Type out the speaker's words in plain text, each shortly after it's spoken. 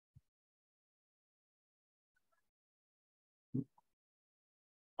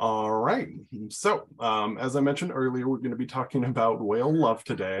All right. So, as I mentioned earlier, we're going to be talking about whale love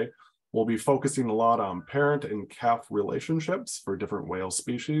today. We'll be focusing a lot on parent and calf relationships for different whale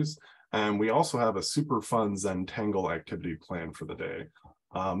species. And we also have a super fun Zentangle activity planned for the day.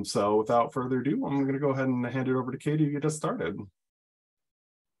 So without further ado, I'm going to go ahead and hand it over to Katie to get us started.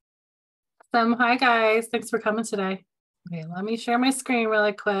 Hi guys, thanks for coming today. Okay, let me share my screen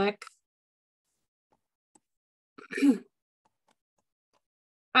really quick.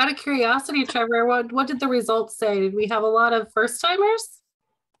 Out of curiosity, Trevor, what did the results say? Did we have a lot of first timers?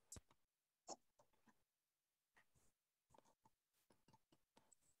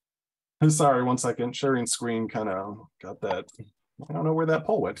 Sorry, 1 second. Sharing screen kind of got that. I don't know where that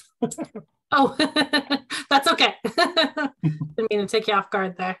poll went. Oh, that's okay. Didn't mean to take you off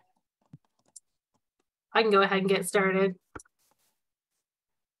guard there. I can go ahead and get started.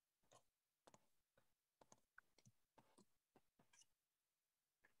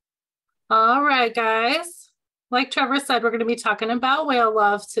 All right, guys. Like Trevor said, we're going to be talking about whale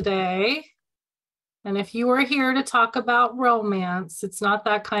love today. And if you are here to talk about romance, it's not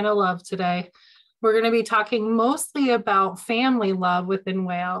that kind of love today. We're going to be talking mostly about family love within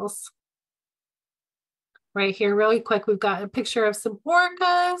whales. Right here, really quick, we've got a picture of some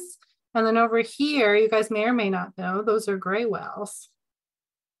orcas. And then over here, you guys may or may not know, those are gray whales.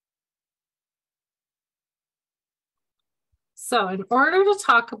 So in order to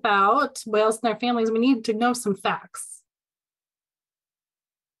talk about whales and their families, we need to know some facts.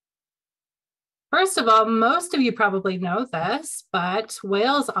 First of all, most of you probably know this, but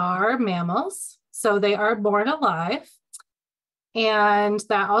whales are mammals, so they are born alive. And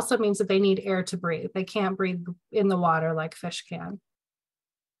that also means that they need air to breathe. They can't breathe in the water like fish can.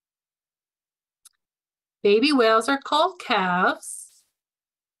 Baby whales are called calves.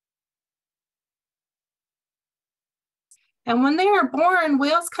 And when they are born,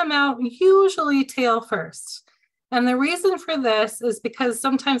 whales come out usually tail first. And the reason for this is because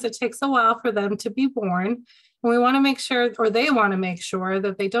sometimes it takes a while for them to be born. And we want to make sure, or they want to make sure,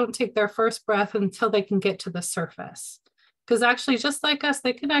 that they don't take their first breath until they can get to the surface. Because actually, just like us,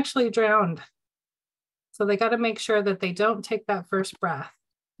 they can actually drown. So they got to make sure that they don't take that first breath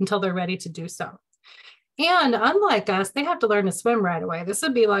until they're ready to do so. And unlike us, they have to learn to swim right away. This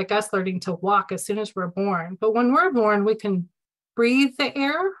would be like us learning to walk as soon as we're born. But when we're born, we can breathe the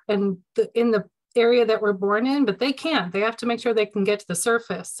air and in the area that we're born in, but they can't. They have to make sure they can get to the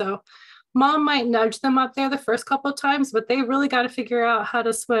surface. So mom might nudge them up there the first couple of times, but they really got to figure out how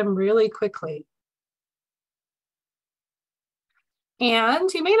to swim really quickly.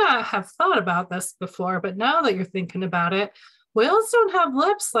 And you may not have thought about this before, but now that you're thinking about it, whales don't have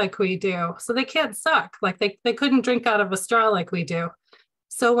lips like we do, so they can't suck. Like they couldn't drink out of a straw like we do.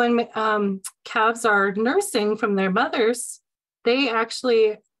 So when calves are nursing from their mothers,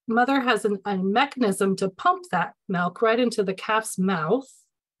 mother has a mechanism to pump that milk right into the calf's mouth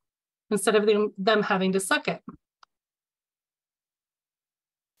instead of them having to suck it.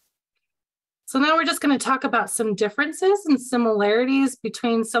 So now we're just going to talk about some differences and similarities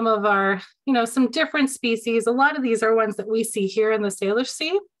between some of our, some different species. A lot of these are ones that we see here in the Salish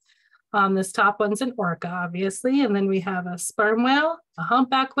Sea. This top one's an orca, obviously, and then we have a sperm whale, a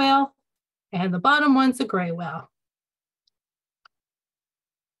humpback whale, and the bottom one's a gray whale.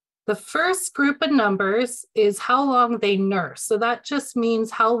 The first group of numbers is how long they nurse. So that just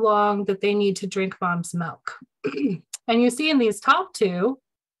means how long that they need to drink mom's milk. And you see in these top two,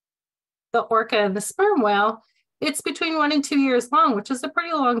 the orca and the sperm whale, it's between 1 and 2 years long, which is a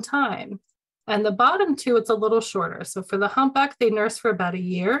pretty long time. And the bottom two, it's a little shorter. So for the humpback, they nurse for about a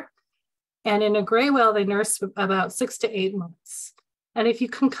year. And in a gray whale, they nurse for about 6 to 8 months. And if you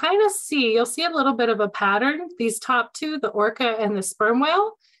can kind of see, you'll see a little bit of a pattern. These top two, the orca and the sperm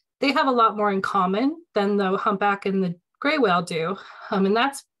whale, they have a lot more in common than the humpback and the gray whale do. And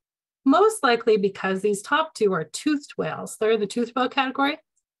that's most likely because these top two are toothed whales. They're in the toothed whale category.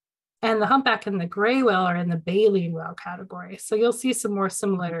 And the humpback and the gray whale are in the baleen whale category. So you'll see some more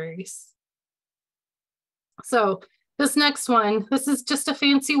similarities. So this next one, this is just a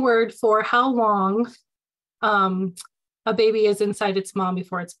fancy word for how long a baby is inside its mom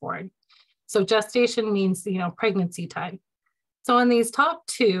before it's born. So gestation means, pregnancy time. So in these top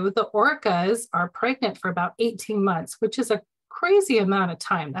two, the orcas are pregnant for about 18 months, which is a crazy amount of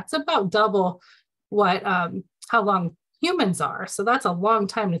time. That's about double what how long humans are. So that's a long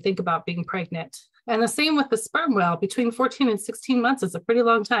time to think about being pregnant. And the same with the sperm whale, between 14 and 16 months is a pretty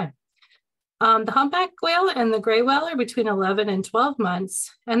long time. The humpback whale and the gray whale are between 11 and 12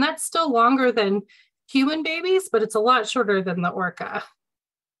 months. And that's still longer than human babies, but it's a lot shorter than the orca.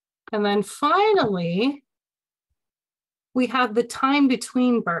 And then finally, we have the time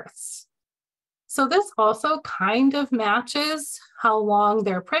between births. So this also kind of matches how long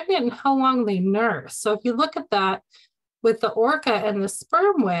they're pregnant and how long they nurse. So if you look at that with the orca and the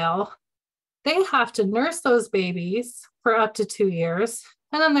sperm whale, they have to nurse those babies for up to 2 years,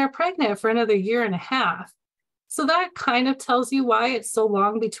 and then they're pregnant for another 1.5 years. So that kind of tells you why it's so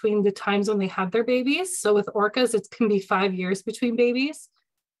long between the times when they have their babies. So with orcas, it can be 5 years between babies.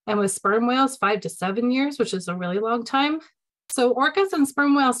 And with sperm whales, 5 to 7 years, which is a really long time. So orcas and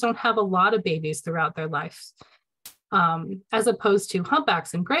sperm whales don't have a lot of babies throughout their lives, as opposed to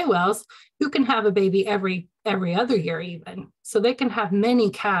humpbacks and gray whales, who can have a baby every other year even. So they can have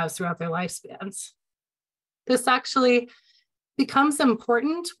many calves throughout their lifespans. This actually becomes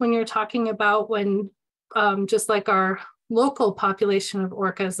important when you're talking about when, just like our local population of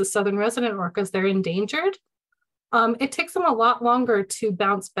orcas, the southern resident orcas, they're endangered. It takes them a lot longer to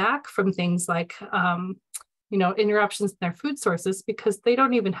bounce back from things like interruptions in their food sources, because they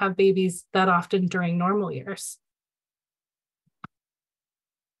don't even have babies that often during normal years.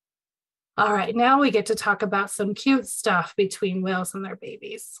 All right, now we get to talk about some cute stuff between whales and their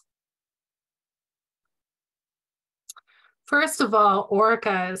babies. First of all,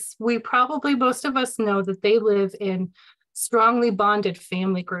 orcas, most of us know that they live in strongly bonded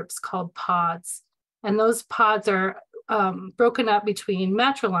family groups called pods. And those pods are broken up between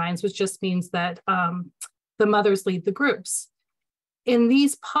matrilines, which just means that the mothers lead the groups. In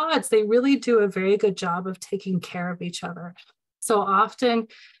these pods, they really do a very good job of taking care of each other. So often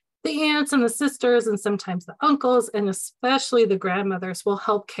the aunts and the sisters and sometimes the uncles and especially the grandmothers will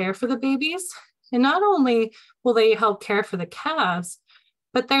help care for the babies. And not only will they help care for the calves,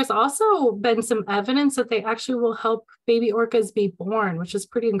 but there's also been some evidence that they actually will help baby orcas be born, which is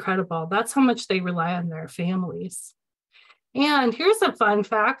pretty incredible. That's how much they rely on their families. And here's a fun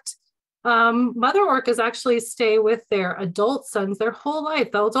fact. Mother orcas actually stay with their adult sons their whole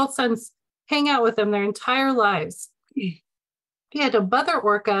life. The adult sons hang out with them their entire lives. Yet a mother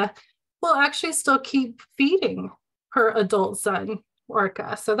orca will actually still keep feeding her adult son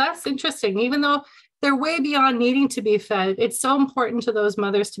orca. So that's interesting. Even though they're way beyond needing to be fed, it's so important to those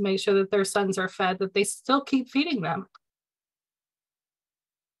mothers to make sure that their sons are fed that they still keep feeding them.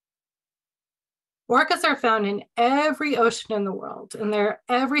 Orcas are found in every ocean in the world, and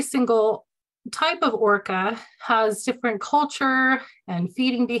every single type of orca has different culture and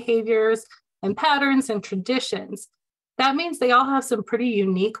feeding behaviors and patterns and traditions. That means they all have some pretty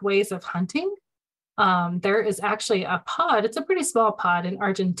unique ways of hunting. There is actually a pod, it's a pretty small pod in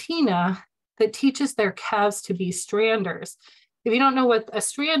Argentina, that teaches their calves to be stranders. If you don't know what a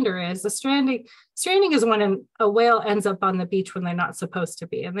strander is, stranding is when a whale ends up on the beach when they're not supposed to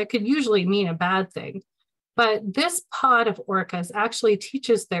be, and that could usually mean a bad thing. But this pod of orcas actually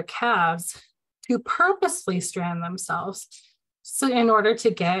teaches their calves to purposely strand themselves, so in order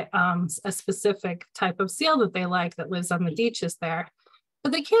to get a specific type of seal that they like that lives on the beaches there.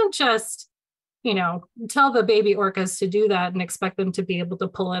 But they can't just, tell the baby orcas to do that and expect them to be able to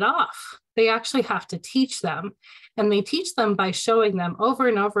pull it off. They actually have to teach them. And they teach them by showing them over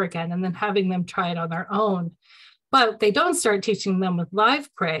and over again and then having them try it on their own. But they don't start teaching them with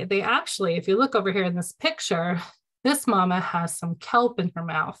live prey. They actually, if you look over here in this picture, this mama has some kelp in her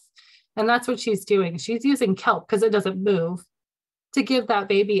mouth. And that's what she's doing. She's using kelp because it doesn't move to give that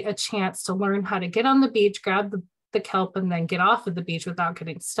baby a chance to learn how to get on the beach, grab the kelp, and then get off of the beach without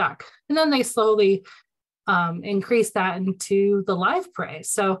getting stuck. And then they slowly increase that into the live prey.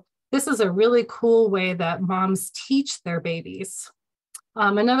 So this is a really cool way that moms teach their babies.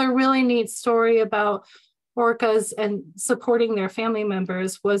 Another really neat story about orcas and supporting their family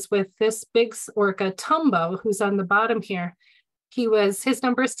members was with this big orca, Tumbo, who's on the bottom here. His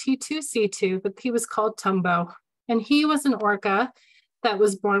number is T2C2, but he was called Tumbo. And he was an orca that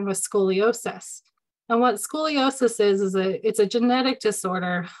was born with scoliosis. And what scoliosis is it's a genetic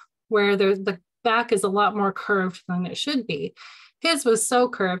disorder where the back is a lot more curved than it should be. His was so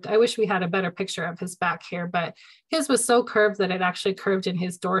curved. I wish we had a better picture of his back here, but his was so curved that it actually curved in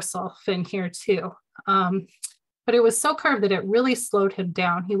his dorsal fin here too. But it was so curved that it really slowed him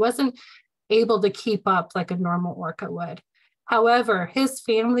down. He wasn't able to keep up like a normal orca would. However, his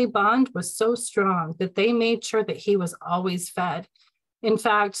family bond was so strong that they made sure that he was always fed. In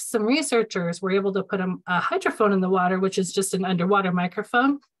fact, some researchers were able to put a hydrophone in the water, which is just an underwater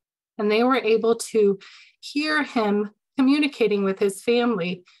microphone, and they were able to hear him communicating with his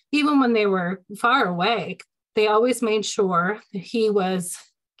family, even when they were far away. They always made sure that he was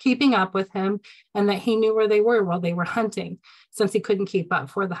keeping up with him and that he knew where they were while they were hunting, since he couldn't keep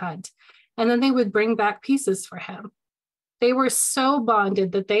up for the hunt. And then they would bring back pieces for him. they were so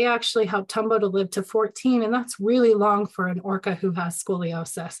bonded that they actually helped Tumbo to live to 14. And that's really long for an orca who has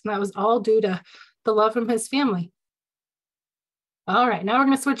scoliosis. And that was all due to the love from his family. All right, now we're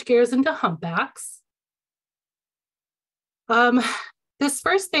going to switch gears into humpbacks. This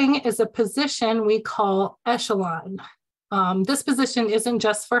first thing is a position we call echelon. This position isn't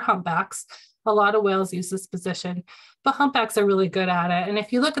just for humpbacks. A lot of whales use this position, but humpbacks are really good at it. And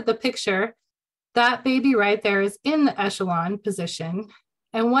if you look at the picture, that baby right there is in the echelon position.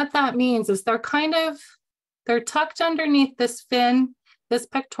 And what that means is they're tucked underneath this fin, this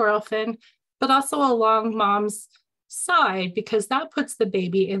pectoral fin, but also along mom's side, because that puts the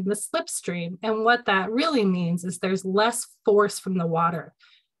baby in the slipstream. And what that really means is there's less force from the water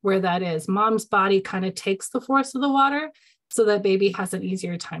where that is. Mom's body kind of takes the force of the water so that baby has an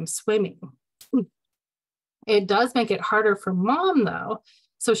easier time swimming. It does make it harder for mom though.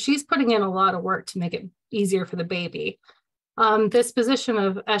 So she's putting in a lot of work to make it easier for the baby. This position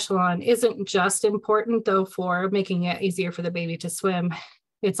of echelon isn't just important though for making it easier for the baby to swim.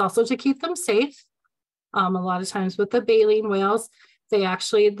 It's also to keep them safe. A lot of times with the baleen whales, they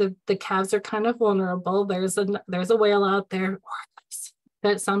actually, the calves are kind of vulnerable. There's a whale out there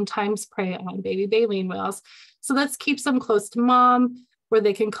that sometimes prey on baby baleen whales. So this keeps them close to mom, where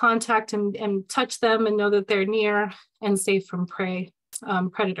they can contact and touch them and know that they're near and safe from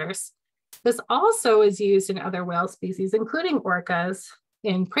predators. This also is used in other whale species, including orcas,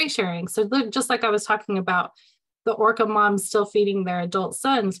 in prey sharing. So just like I was talking about the orca moms still feeding their adult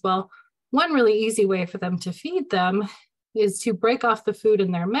sons, well, one really easy way for them to feed them is to break off the food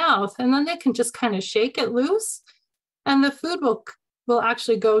in their mouth, and then they can just kind of shake it loose, and the food will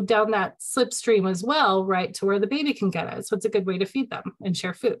actually go down that slipstream as well, right to where the baby can get it. So it's a good way to feed them and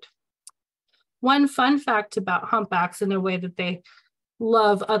share food. One fun fact about humpbacks in a way that they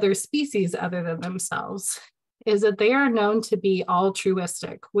love other species other than themselves is that they are known to be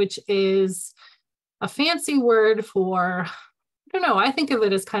altruistic, which is a fancy word for, I don't know, I think of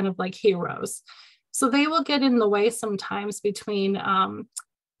it as kind of like heroes. So they will get in the way sometimes between,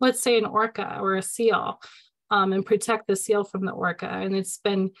 let's say, an orca or a seal, and protect the seal from the orca. And it's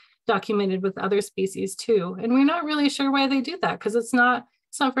been documented with other species too. And we're not really sure why they do that, because it's not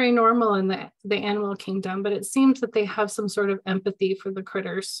very normal in the animal kingdom, but it seems that they have some sort of empathy for the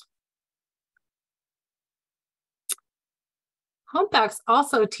critters. Humpbacks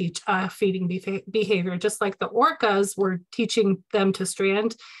also teach feeding behavior, just like the orcas were teaching them to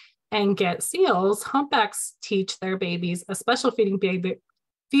strand and get seals. Humpbacks teach their babies a special feeding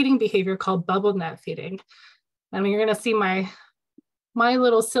behavior called bubble net feeding. And you're going to see my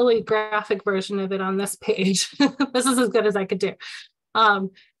little silly graphic version of it on this page. This is as good as I could do.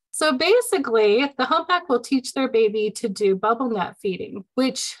 So basically, the humpback will teach their baby to do bubble net feeding,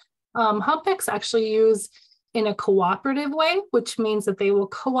 which humpbacks actually use in a cooperative way, which means that they will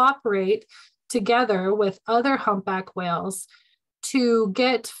cooperate together with other humpback whales to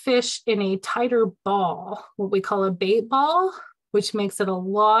get fish in a tighter ball, what we call a bait ball, which makes it a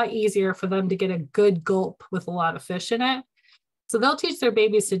lot easier for them to get a good gulp with a lot of fish in it. So they'll teach their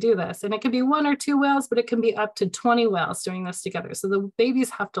babies to do this. And it can be 1 or 2 whales, but it can be up to 20 whales doing this together. So the babies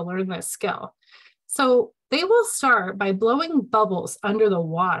have to learn this skill. So they will start by blowing bubbles under the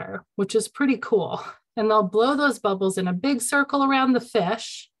water, which is pretty cool. And they'll blow those bubbles in a big circle around the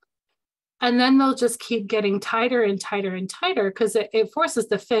fish. And then they'll just keep getting tighter and tighter and tighter, because it forces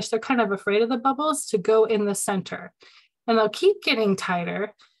the fish, they're kind of afraid of the bubbles, to go in the center. And they'll keep getting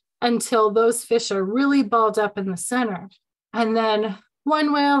tighter until those fish are really balled up in the center. And then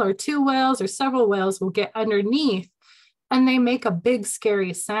 1 whale or 2 whales or several whales will get underneath, and they make a big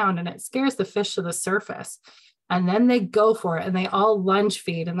scary sound, and it scares the fish to the surface. And then they go for it, and they all lunge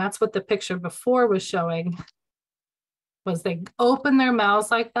feed. And that's what the picture before was showing, was they open their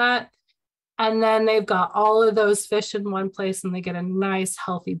mouths like that. And then they've got all of those fish in one place, and they get a nice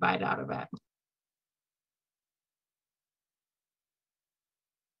healthy bite out of it.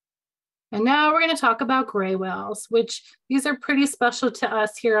 And now we're going to talk about gray whales, which these are pretty special to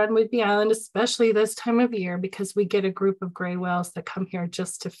us here on Whidbey Island, especially this time of year, because we get a group of gray whales that come here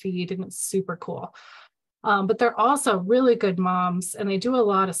just to feed, and it's super cool. But they're also really good moms, and they do a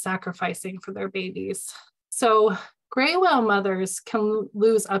lot of sacrificing for their babies. So gray whale mothers can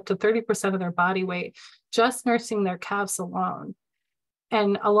lose up to 30% of their body weight just nursing their calves alone.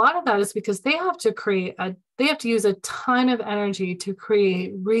 And a lot of that is because they have to use a ton of energy to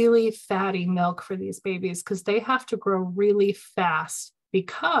create really fatty milk for these babies, because they have to grow really fast,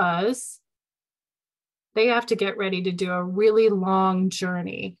 because they have to get ready to do a really long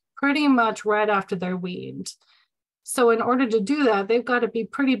journey, pretty much right after they're weaned. So in order to do that, they've got to be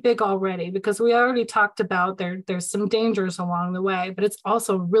pretty big already, because we already talked about there's some dangers along the way, but it's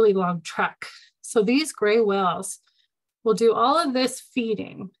also a really long trek. So these gray whales will do all of this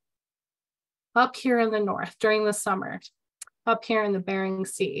feeding up here in the north during the summer, up here in the Bering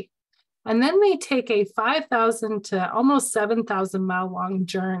Sea. And then they take a 5,000 to almost 7,000 mile long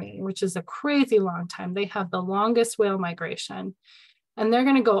journey, which is a crazy long time. They have the longest whale migration. And they're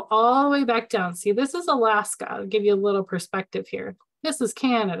going to go all the way back down. See, this is Alaska. I'll give you a little perspective here. This is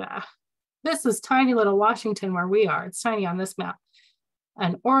Canada. This is tiny little Washington where we are. It's tiny on this map.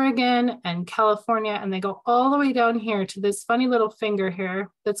 And Oregon and California. And they go all the way down here to this funny little finger here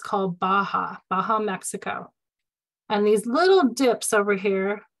that's called Baja, Mexico. And these little dips over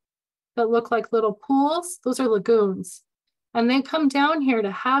here that look like little pools, those are lagoons. And they come down here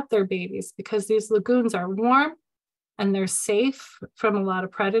to have their babies because these lagoons are warm and they're safe from a lot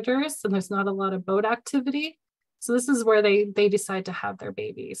of predators, and there's not a lot of boat activity. So this is where they decide to have their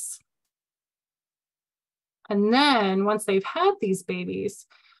babies. And then once they've had these babies,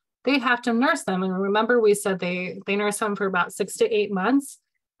 they have to nurse them. And remember, we said they nurse them for about 6 to 8 months.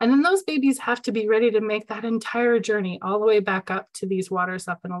 And then those babies have to be ready to make that entire journey all the way back up to these waters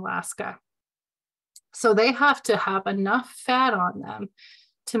up in Alaska. So they have to have enough fat on them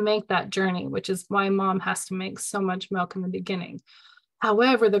to make that journey, which is why mom has to make so much milk in the beginning.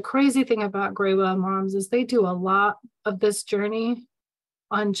 However, the crazy thing about gray whale moms is they do a lot of this journey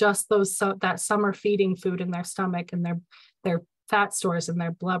on just that summer feeding food in their stomach and their fat stores and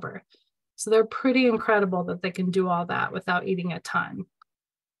their blubber. So they're pretty incredible that they can do all that without eating a ton.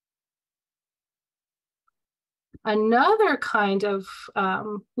 Another kind of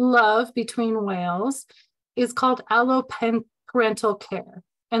love between whales is called alloparental care.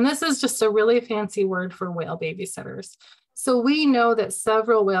 And this is just a really fancy word for whale babysitters. So we know that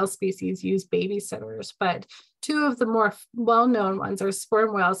several whale species use babysitters, but two of the more well-known ones are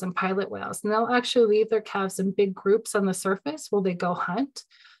sperm whales and pilot whales. And they'll actually leave their calves in big groups on the surface while they go hunt.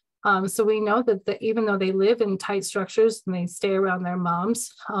 So we know that even though they live in tight structures and they stay around their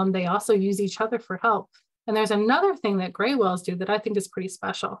moms, they also use each other for help. And there's another thing that gray whales do that I think is pretty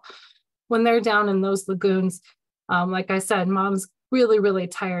special. When they're down in those lagoons, like I said, mom's really, really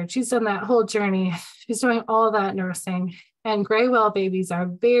tired. She's done that whole journey. She's doing all that nursing. And gray whale babies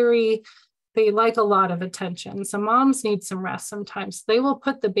are they like a lot of attention. So moms need some rest sometimes. They will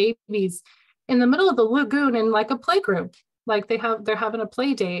put the babies in the middle of the lagoon in like a play group, like they're having a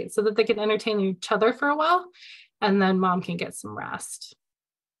play date so that they can entertain each other for a while. And then mom can get some rest.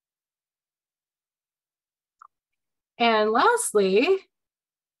 And lastly,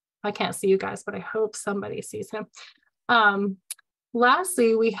 I can't see you guys, but I hope somebody sees him.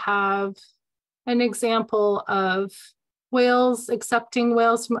 Lastly, we have an example of whales accepting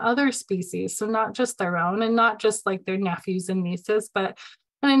whales from other species. So not just their own and not just like their nephews and nieces, but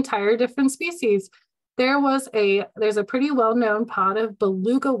an entire different species. There's a pretty well-known pod of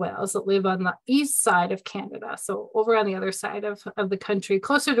beluga whales that live on the east side of Canada. So over on the other side of the country,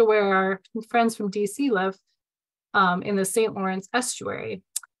 closer to where our friends from DC live, in the St. Lawrence estuary.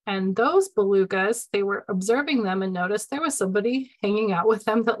 And those belugas, they were observing them and noticed there was somebody hanging out with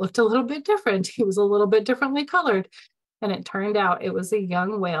them that looked a little bit different. He was a little bit differently colored. And it turned out it was a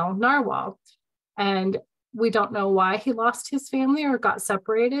young whale narwhal. And we don't know why he lost his family or got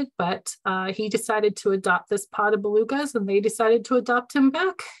separated, but he decided to adopt this pod of belugas and they decided to adopt him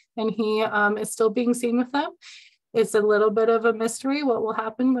back. And he is still being seen with them. It's a little bit of a mystery what will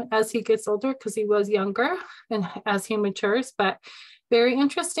happen as he gets older because he was younger and as he matures, but very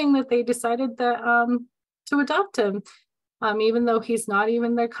interesting that they decided that to adopt him, even though he's not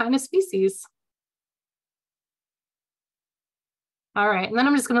even their kind of species. All right, and then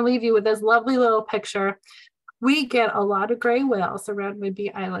I'm just going to leave you with this lovely little picture. We get a lot of gray whales around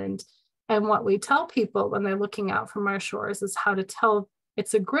Whidbey Island, and what we tell people when they're looking out from our shores is how to tell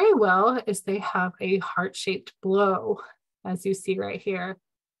it's a gray whale is they have a heart-shaped blow, as you see right here.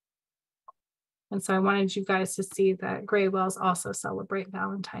 And so I wanted you guys to see that gray whales also celebrate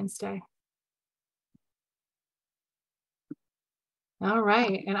Valentine's Day. All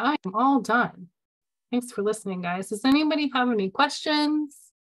right, and I am all done. Thanks for listening, guys. Does anybody have any questions?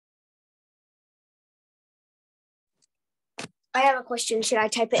 I have a question. Should I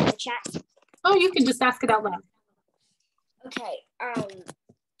type it in the chat? Oh, you can just ask it out loud. Okay.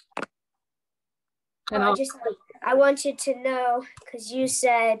 And I wanted to know, because you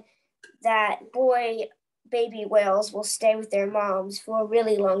said that baby whales will stay with their moms for a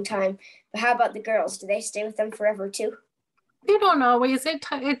really long time. But how about the girls? Do they stay with them forever too? They don't always.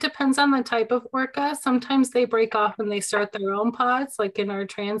 It depends on the type of orca. Sometimes they break off and they start their own pods, like in our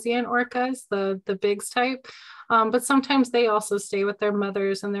transient orcas, the bigs type. But sometimes they also stay with their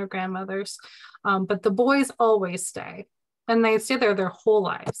mothers and their grandmothers. But the boys always stay, and they stay there their whole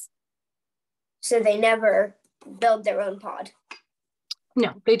lives. So they never build their own pod?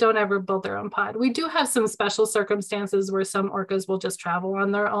 No, they don't ever build their own pod. We do have some special circumstances where some orcas will just travel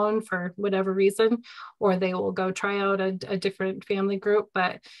on their own for whatever reason, or they will go try out a different family group,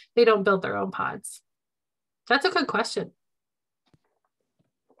 but they don't build their own pods. That's a good question.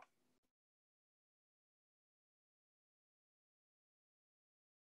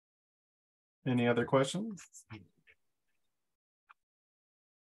 Any other questions?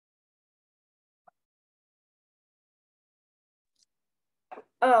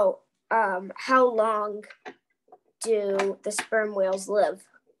 Oh, how long do the sperm whales live?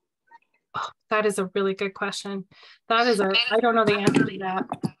 Oh, that is a really good question. I don't know the answer to that,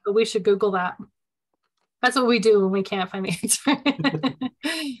 but we should Google that. That's what we do when we can't find the answer.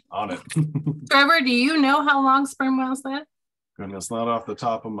 On it. Trevor, do you know how long sperm whales live? Goodness, not off the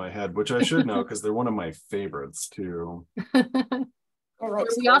top of my head, which I should know because they're one of my favorites too.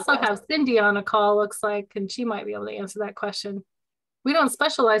 We also have Cindy on a call, looks like, and she might be able to answer that question. We don't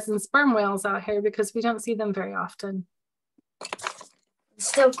specialize in sperm whales out here because we don't see them very often. It's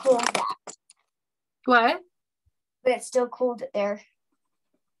still cool that. What? But it's still cool that they're.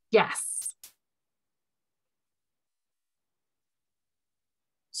 Yes.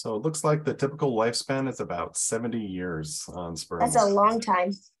 So it looks like the typical lifespan is about 70 years on sperm. That's a long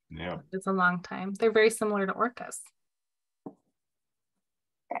time. Yeah. It's a long time. They're very similar to orcas.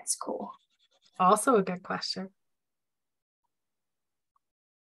 That's cool. Also a good question.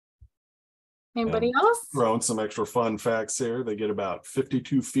 Anybody else? Throwing some extra fun facts here. They get about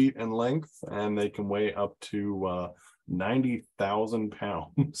 52 feet in length and they can weigh up to 90,000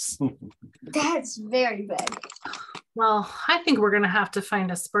 pounds. That's very big. Well, I think we're going to have to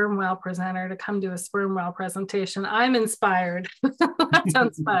find a sperm whale presenter to come do a sperm whale presentation. I'm inspired. That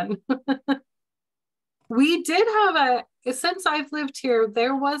sounds fun. We did have since I've lived here,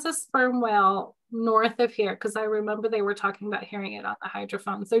 there was a sperm whale north of here because I remember they were talking about hearing it on the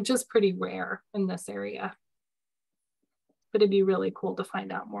hydrophones. They're just pretty rare in this area. But it'd be really cool to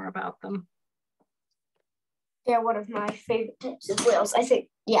find out more about them. They're one of my favorite types of whales. I think,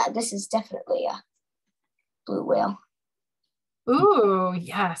 yeah, this is definitely a blue whale. Ooh,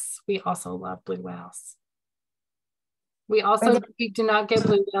 yes. We also love blue whales. We do not get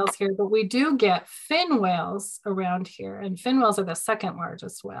blue whales here, but we do get fin whales around here. And fin whales are the second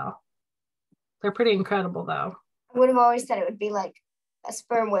largest whale. They're pretty incredible, though. I would have always said it would be like a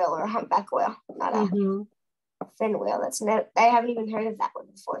sperm whale or a humpback whale, not a fin whale. I haven't even heard of that one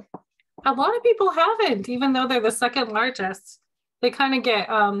before. A lot of people haven't, even though they're the second largest. They kind of get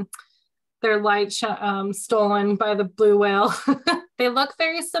their light stolen by the blue whale. They look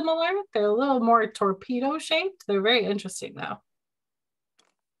very similar. They're a little more torpedo shaped. They're very interesting, though.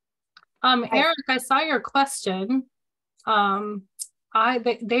 Eric, I saw your question. They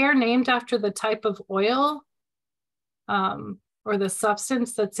are named after the type of oil or the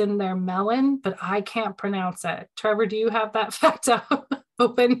substance that's in their melon, but I can't pronounce it. Trevor, do you have that fact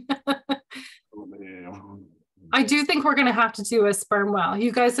open? I do think we're going to have to do a sperm whale.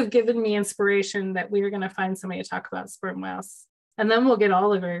 You guys have given me inspiration that we are going to find somebody to talk about sperm whales. And then we'll get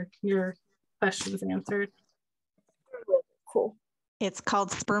all of your questions answered. Cool. It's called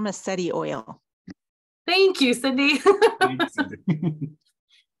spermaceti oil. Thank you, Cindy. Thanks, Cindy.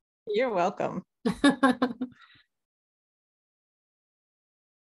 You're welcome.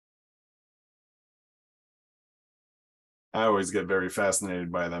 I always get very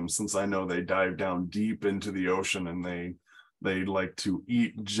fascinated by them since I know they dive down deep into the ocean and they like to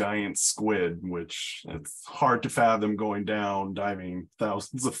eat giant squid, which it's hard to fathom going down, diving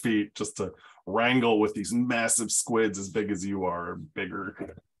thousands of feet just to wrangle with these massive squids as big as you are, or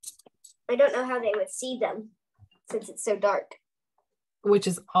bigger. I don't know how they would see them since it's so dark. Which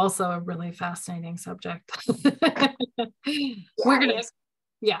is also a really fascinating subject.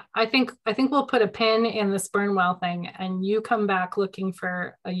 I think we'll put a pin in the sperm whale thing, and you come back looking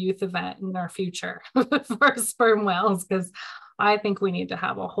for a youth event in our future for sperm whales, because I think we need to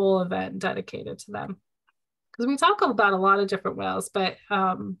have a whole event dedicated to them. Because we talk about a lot of different whales, but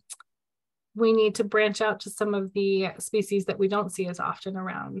we need to branch out to some of the species that we don't see as often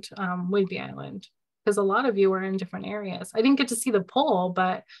around Whidbey Island, because a lot of you are in different areas. I didn't get to see the pole,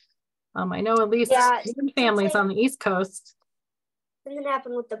 but I know at least some families on the East Coast. Something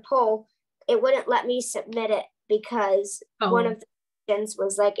happened with the poll. It wouldn't let me submit it because one of the questions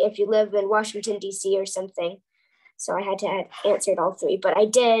was like if you live in Washington, D.C. or something. So I had to answer all three, but I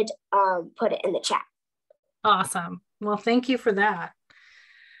did put it in the chat. Awesome. Well, thank you for that.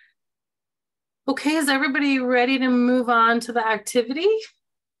 Okay, is everybody ready to move on to the activity?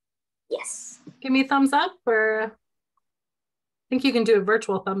 Yes. Give me a thumbs up, or I think you can do a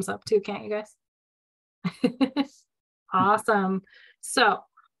virtual thumbs up too, can't you guys? Awesome. So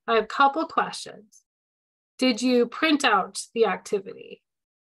I have a couple questions. Did you print out the activity?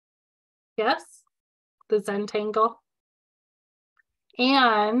 Yes? The Zentangle?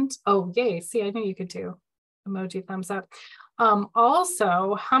 And, oh, yay. See, I knew you could do emoji thumbs up.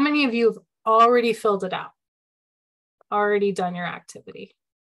 Also, how many of you have already filled it out? Already done your activity?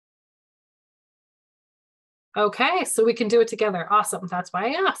 Okay, so we can do it together. Awesome. That's why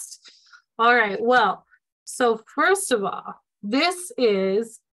I asked. All right. Well, so first of all, this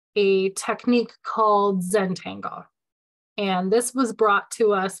is a technique called Zentangle. And this was brought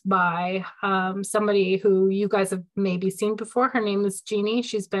to us by somebody who you guys have maybe seen before. Her name is Jeannie.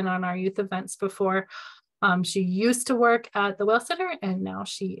 She's been on our youth events before. She used to work at the Whale Center, and now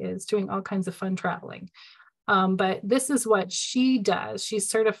she is doing all kinds of fun traveling. But this is what she does. She's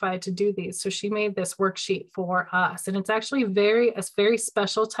certified to do these. So she made this worksheet for us. And it's actually a very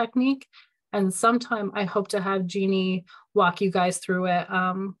special technique. And sometime I hope to have Jeannie walk you guys through it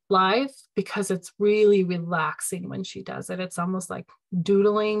live, because it's really relaxing when she does it. It's almost like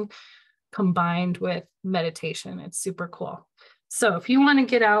doodling combined with meditation. It's super cool. So if you want to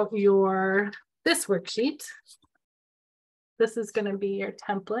get out this worksheet, this is going to be your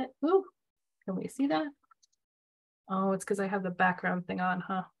template. Ooh, can we see that? Oh, it's because I have the background thing on,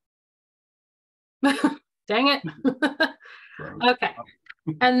 huh? Dang it. Okay.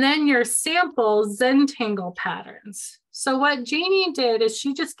 And then your sample Zentangle patterns. So what Jeannie did is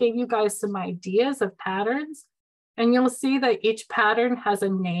she just gave you guys some ideas of patterns, and you'll see that each pattern has a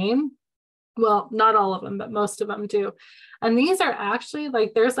name. Well, not all of them, but most of them do. And these are actually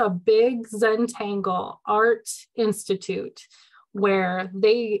like, there's a big Zentangle Art Institute where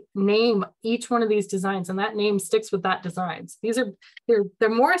they name each one of these designs, and that name sticks with that designs. They're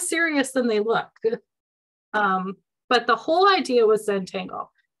more serious than they look. But the whole idea with Zentangle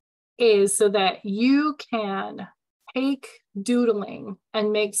is so that you can take doodling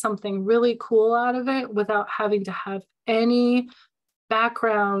and make something really cool out of it without having to have any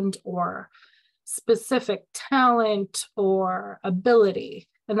background or specific talent or ability.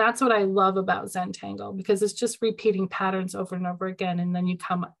 And that's what I love about Zentangle, because it's just repeating patterns over and over again. And then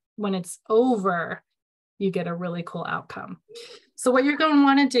when it's over, you get a really cool outcome. So what you're going to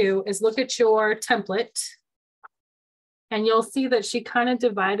want to do is look at your template, and you'll see that she kind of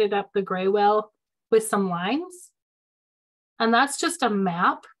divided up the gray whale with some lines. And that's just a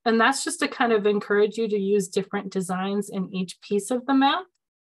map. And that's just to kind of encourage you to use different designs in each piece of the map.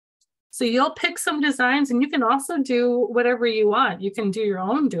 So you'll pick some designs, and you can also do whatever you want. You can do your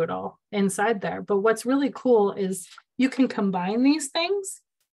own doodle inside there. But what's really cool is you can combine these things.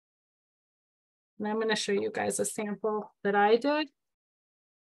 And I'm going to show you guys a sample that I did,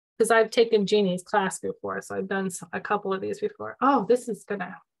 because I've taken Jeannie's class before. So I've done a couple of these before. Oh, this is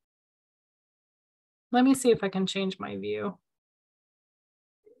gonna, let me see if I can change my view.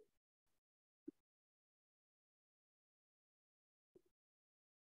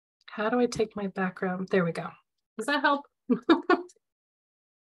 How do I take my background? There we go. Does that help?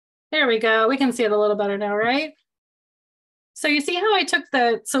 There we go. We can see it a little better now, right? So you see how I took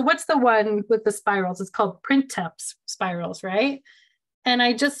so what's the one with the spirals? It's called print temp spirals, right? And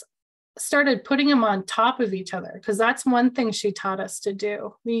I just started putting them on top of each other, because that's one thing she taught us to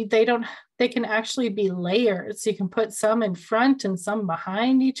do. They can actually be layers. So you can put some in front and some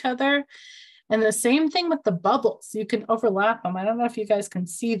behind each other. And the same thing with the bubbles. You can overlap them. I don't know if you guys can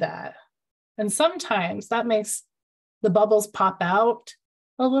see that. And sometimes that makes the bubbles pop out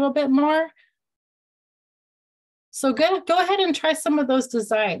a little bit more. So go ahead and try some of those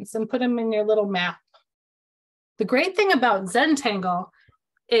designs and put them in your little map. The great thing about Zentangle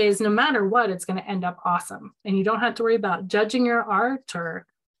is no matter what, it's going to end up awesome. And you don't have to worry about judging your art or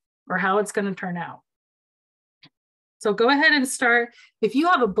how it's going to turn out. So go ahead and start. If you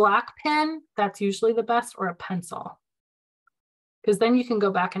have a black pen, that's usually the best, or a pencil, because then you can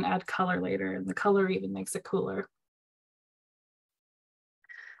go back and add color later, and the color even makes it cooler.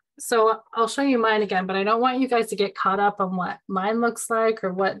 So I'll show you mine again, but I don't want you guys to get caught up on what mine looks like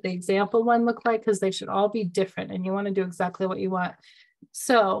or what the example one looked like, because they should all be different, and you want to do exactly what you want.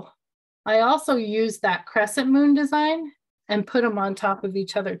 So I also use that crescent moon design and put them on top of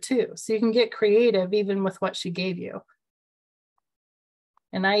each other too. So you can get creative even with what she gave you.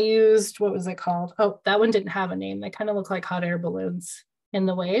 And I used, what was it called? Oh, that one didn't have a name. They kind of look like hot air balloons in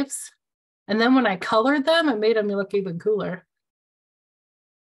the waves. And then when I colored them, it made them look even cooler.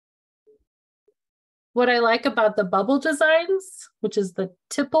 What I like about the bubble designs, which is the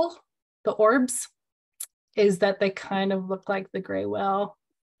tipple, the orbs is that they kind of look like the gray whale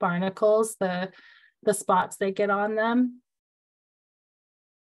barnacles, the spots they get on them.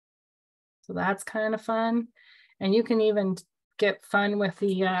 So that's kind of fun. And you can even get fun with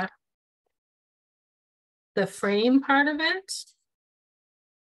the frame part of it.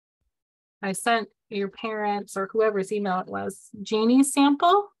 I sent your parents or whoever's email it was, Jeannie's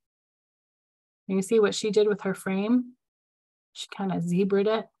sample. And you see what she did with her frame? She kind of zebraed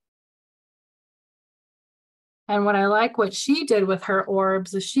it. And what I like what she did with her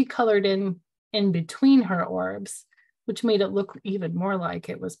orbs is she colored in between her orbs, which made it look even more like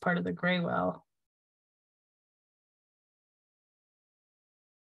it was part of the gray whale.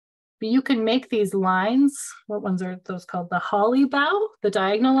 But you can make these lines, what ones are those called? The holly bow, the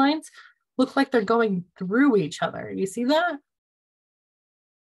diagonal lines, look like they're going through each other. You see that?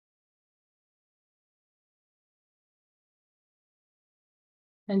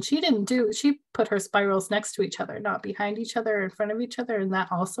 And she put her spirals next to each other, not behind each other or in front of each other, and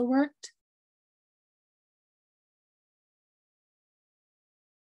that also worked.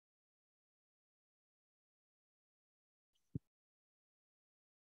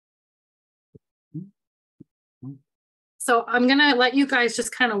 So I'm gonna let you guys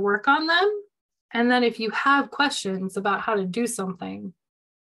just kind of work on them. And then if you have questions about how to do something,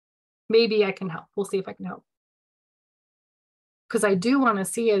 maybe I can help. We'll see if I can help. Because I do want to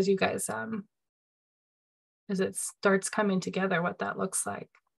see as you guys, as it starts coming together, what that looks like.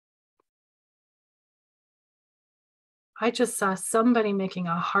 I just saw somebody making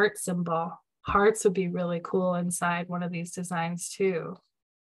a heart symbol. Hearts would be really cool inside one of these designs too.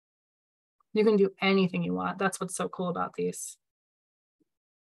 You can do anything you want. That's what's so cool about these.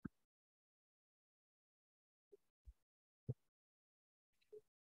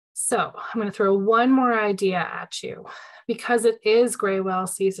 So I'm going to throw one more idea at you because it is gray whale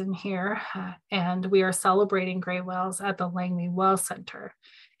season here and we are celebrating gray whales at the Langley Whale Center.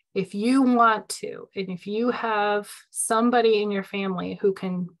 If you want to, and if you have somebody in your family who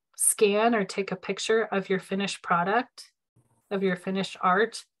can scan or take a picture of your finished product, of your finished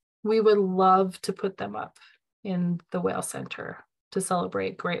art, we would love to put them up in the Whale Center to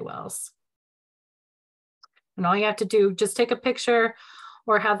celebrate gray whales. And all you have to do, just take a picture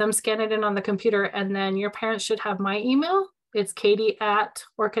or have them scan it in on the computer, and then your parents should have my email. It's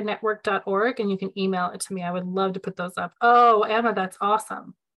katie@orcanetwork.org, and you can email it to me. I would love to put those up. Oh, Emma, that's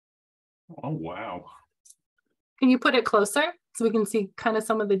awesome. Oh, wow. Can you put it closer so we can see kind of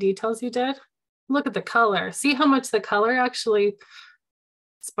some of the details you did? Look at the color. See how much the color actually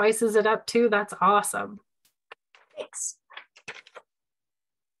spices it up too? That's awesome. Thanks.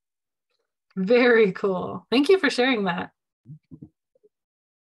 Very cool. Thank you for sharing that.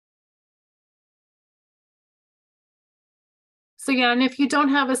 So yeah, and if you don't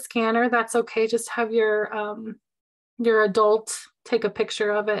have a scanner, that's okay. Just have your adult take a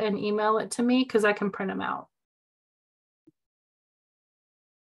picture of it and email it to me because I can print them out.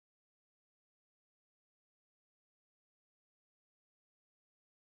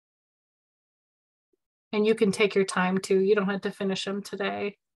 And you can take your time too. You don't have to finish them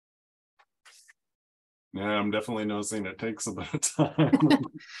today. Yeah, I'm definitely noticing it takes a bit of time.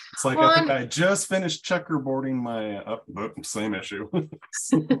 It's like, I think I just finished checkerboarding my same issue.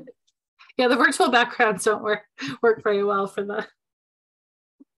 Yeah, the virtual backgrounds don't work very well for the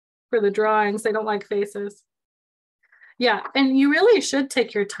drawings. They don't like faces. Yeah, and you really should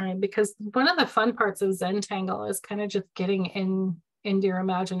take your time because one of the fun parts of Zentangle is kind of just getting into your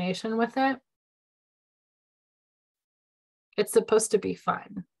imagination with it. It's supposed to be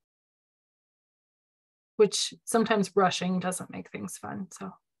fun, which sometimes rushing doesn't make things fun.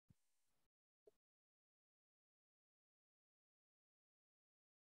 So.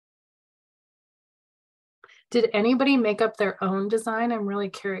 Did anybody make up their own design? I'm really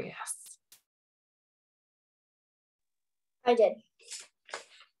curious. I did.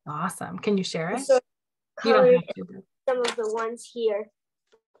 Awesome. Can you share it? So You don't have to. Some of the ones here.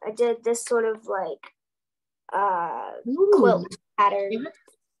 I did this sort of like quilt pattern. Yeah.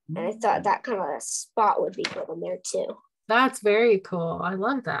 And I thought that kind of spot would be good in there too. That's very cool. I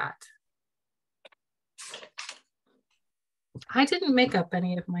love that. I didn't make up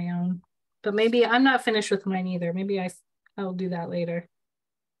any of my own, but maybe I'm not finished with mine either. Maybe I'll do that later.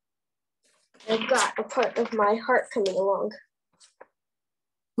 I've got a part of my heart coming along.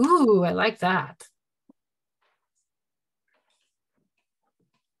 Ooh, I like that.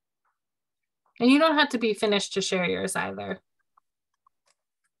 And you don't have to be finished to share yours either.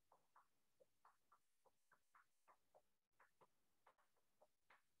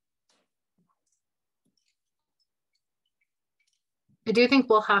 I do think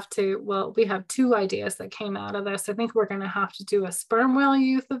we'll have to, well, we have two ideas that came out of this. I think we're going to have to do a sperm whale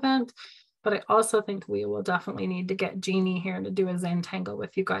youth event, but I also think we will definitely need to get Jeannie here to do a Zentangle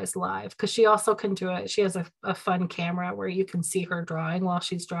with you guys live, because she also can do it. She has a fun camera where you can see her drawing while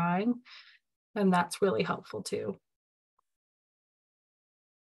she's drawing, and that's really helpful too.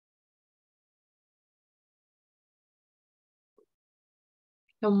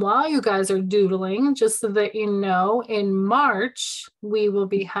 And while you guys are doodling, just so that you know, in March, we will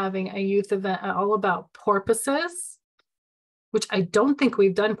be having a youth event all about porpoises, which I don't think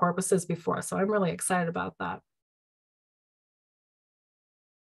we've done porpoises before. So I'm really excited about that.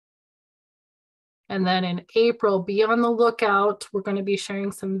 And then in April, be on the lookout. We're going to be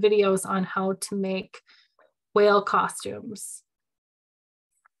sharing some videos on how to make whale costumes.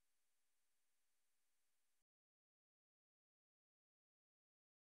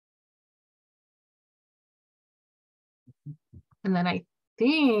 And then I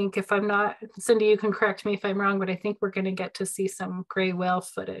think, if I'm not, Cindy, you can correct me if I'm wrong, but I think we're going to get to see some gray whale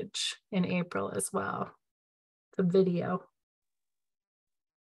footage in April as well. The video.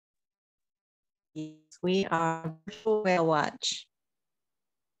 Yes, we are virtual whale watch.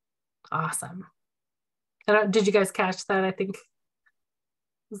 Awesome. Did you guys catch that? I think it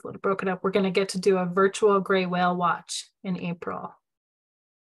was a little broken up. We're going to get to do a virtual gray whale watch in April.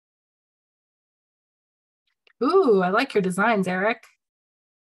 Ooh, I like your designs, Eric.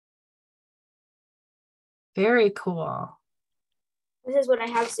 Very cool. This is what I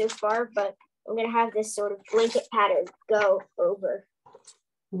have so far, but I'm going to have this sort of blanket pattern go over.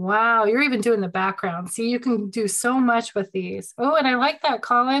 Wow, you're even doing the background. See, you can do so much with these. Oh, and I like that,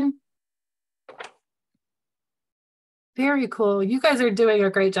 Colin. Very cool. You guys are doing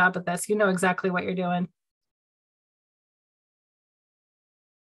a great job at this. You know exactly what you're doing.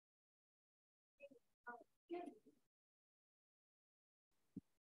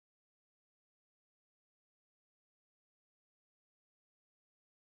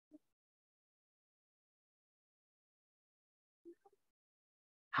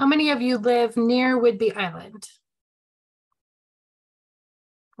 How many of you live near Whidbey Island?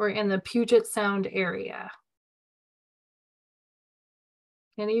 Or in the Puget Sound area?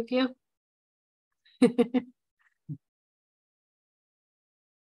 Any of you?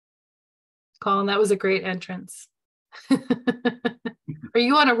 Colin, that was a great entrance. Are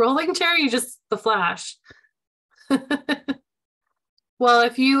you on a rolling chair? Or you just the Flash? Well,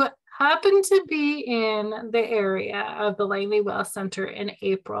 if you happen to be in the area of the Langley Whale Center in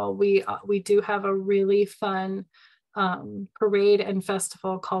April, we do have a really fun parade and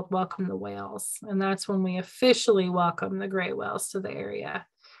festival called Welcome the Whales. And that's when we officially welcome the gray whales to the area.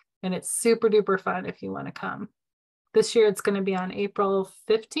 And it's super duper fun if you want to come. This year it's going to be on April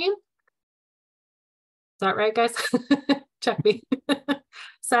 15th. Is that right, guys? Check me.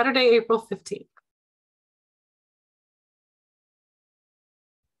 Saturday, April 15th.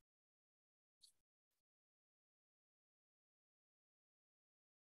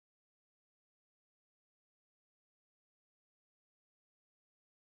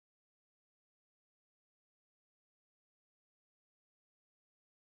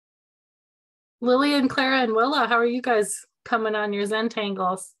 Lily and Clara and Willa, how are you guys coming on your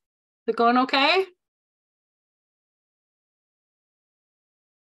Zentangles? Is it going okay?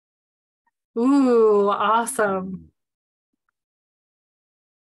 Ooh, awesome.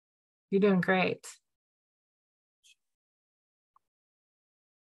 You're doing great.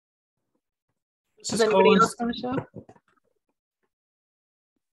 Does anybody else want to show?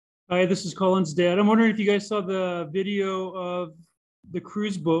 Hi, this is Colin's dad. I'm wondering if you guys saw the video of the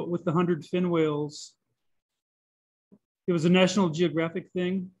cruise boat with the 100 fin whales. It was a National Geographic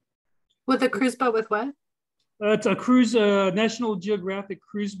thing. With a cruise boat with what? It's a cruise, National Geographic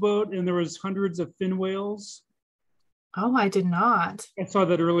cruise boat, and there was hundreds of fin whales. Oh, I did not. I saw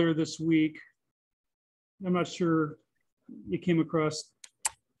that earlier this week. I'm not sure you came across.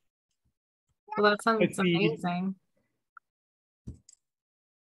 Well, that sounds amazing.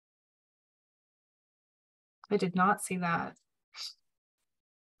 I did not see that.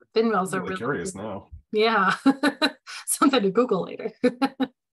 Fin whales are really curious now. Yeah, something to Google later.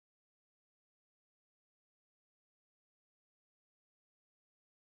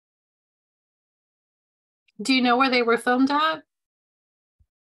 Do you know where they were filmed at?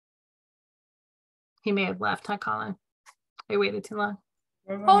 He may have left, huh, Colin? I waited too long.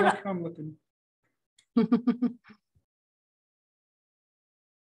 I'm looking.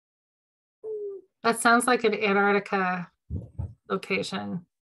 That sounds like an Antarctica location.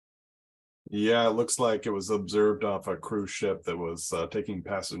 Yeah, it looks like it was observed off a cruise ship that was taking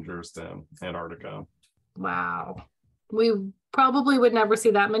passengers to Antarctica. Wow. We probably would never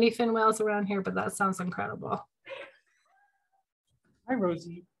see that many fin whales around here, but that sounds incredible. Hi,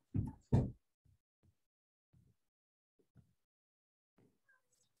 Rosie.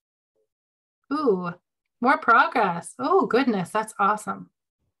 Ooh, more progress. Oh, goodness, that's awesome.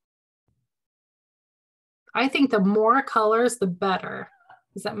 I think the more colors, the better,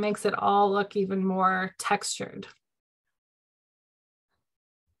 because that makes it all look even more textured.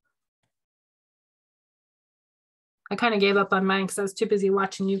 I kind of gave up on mine because I was too busy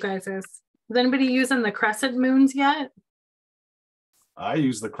watching you guys. Is anybody using the crescent moons yet? I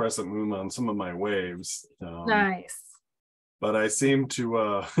use the crescent moon on some of my waves. Nice. But I seem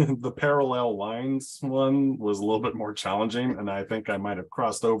to, the parallel lines one was a little bit more challenging, and I think I might have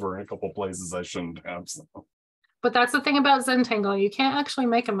crossed over in a couple places I shouldn't have. So. But that's the thing about Zentangle. You can't actually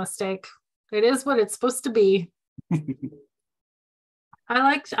make a mistake. It is what it's supposed to be.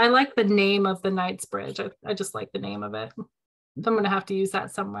 I like the name of the Knight's Bridge. I just like the name of it. So I'm going to have to use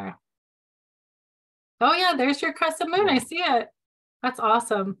that somewhere. Oh yeah, there's your crescent moon. I see it. That's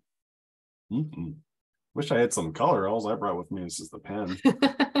awesome. Mm-hmm. Wish I had some color. All I brought with me is just the pen.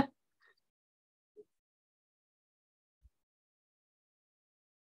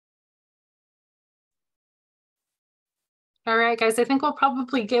 All right, guys, I think we'll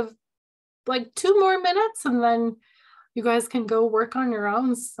probably give like 2 more minutes and then you guys can go work on your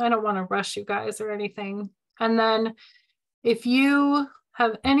own. I don't want to rush you guys or anything. And then if you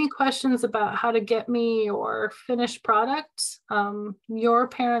have any questions about how to get me your finished product, your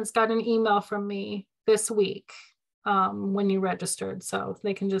parents got an email from me this week when you registered, so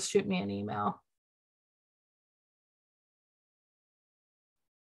they can just shoot me an email.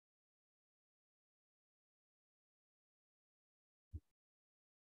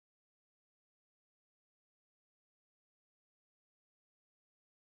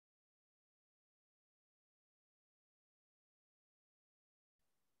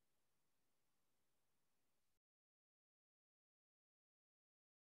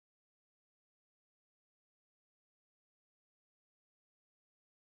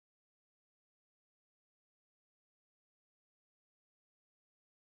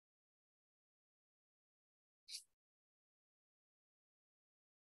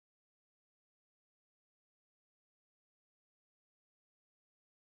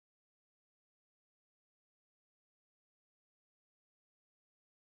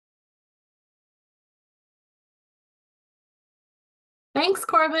 Thanks,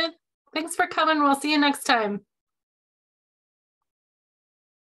 Corbin. Thanks for coming. We'll see you next time.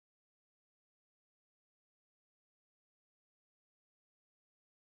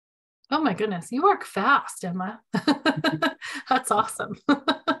 Oh my goodness, you work fast, Emma. That's awesome.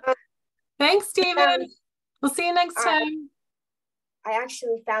 Thanks, Stephen. We'll see you next time. I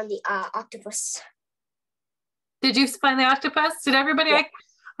actually found the octopus. Did you find the octopus? Did everybody? Yeah.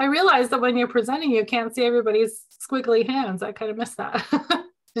 I realized that when you're presenting, you can't see everybody's squiggly hands. I kind of missed that.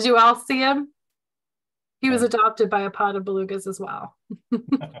 Did you all see him? He was adopted by a pod of belugas as well.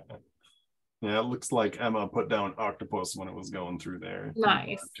 Yeah, it looks like Emma put down octopus when it was going through there.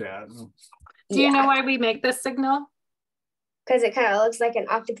 Nice. Chat. Do you know why we make this signal? Because it kind of looks like an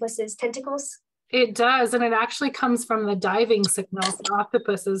octopus's tentacles. It does, and it actually comes from the diving signal for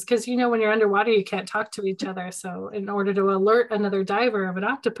octopuses, because you know when you're underwater you can't talk to each other, so in order to alert another diver of an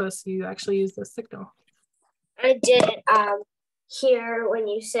octopus you actually use this signal. I didn't hear when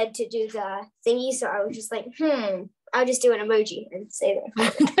you said to do the thingy, so I was just like, I'll just do an emoji and say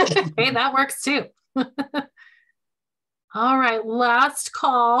that. Hey, that works too. All right, last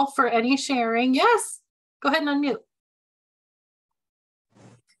call for any sharing. Yes, go ahead and unmute.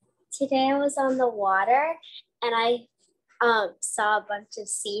 Today I was on the water and I saw a bunch of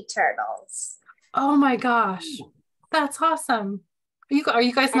sea turtles. Oh my gosh, that's awesome. Are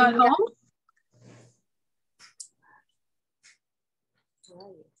you guys not home?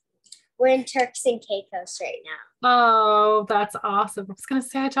 We're in Turks and Caicos right now. Oh, that's awesome. I was gonna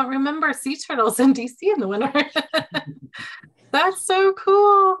say I don't remember sea turtles in DC in the winter. That's so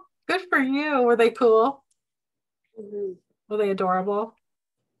cool. Good for you. Were they cool? Mm-hmm. Were they adorable?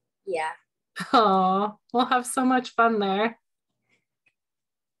 Yeah. Oh, we'll have so much fun there.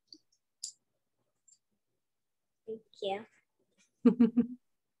 Thank you.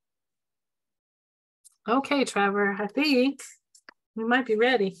 Okay, Trevor, I think we might be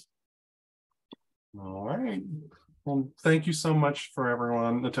ready. All right. Well, thank you so much to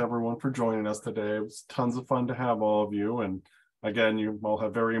everyone for joining us today. It was tons of fun to have all of you. And again, you all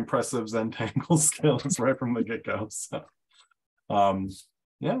have very impressive Zentangle skills right from the get-go. So,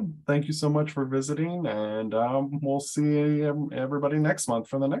 yeah, thank you so much for visiting, and we'll see everybody next month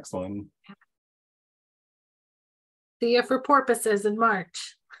for the next one. See you for porpoises in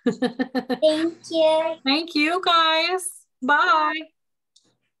March. Thank you. Thank you, guys. Bye.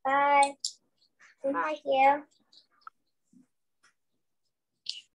 Bye. Thank you.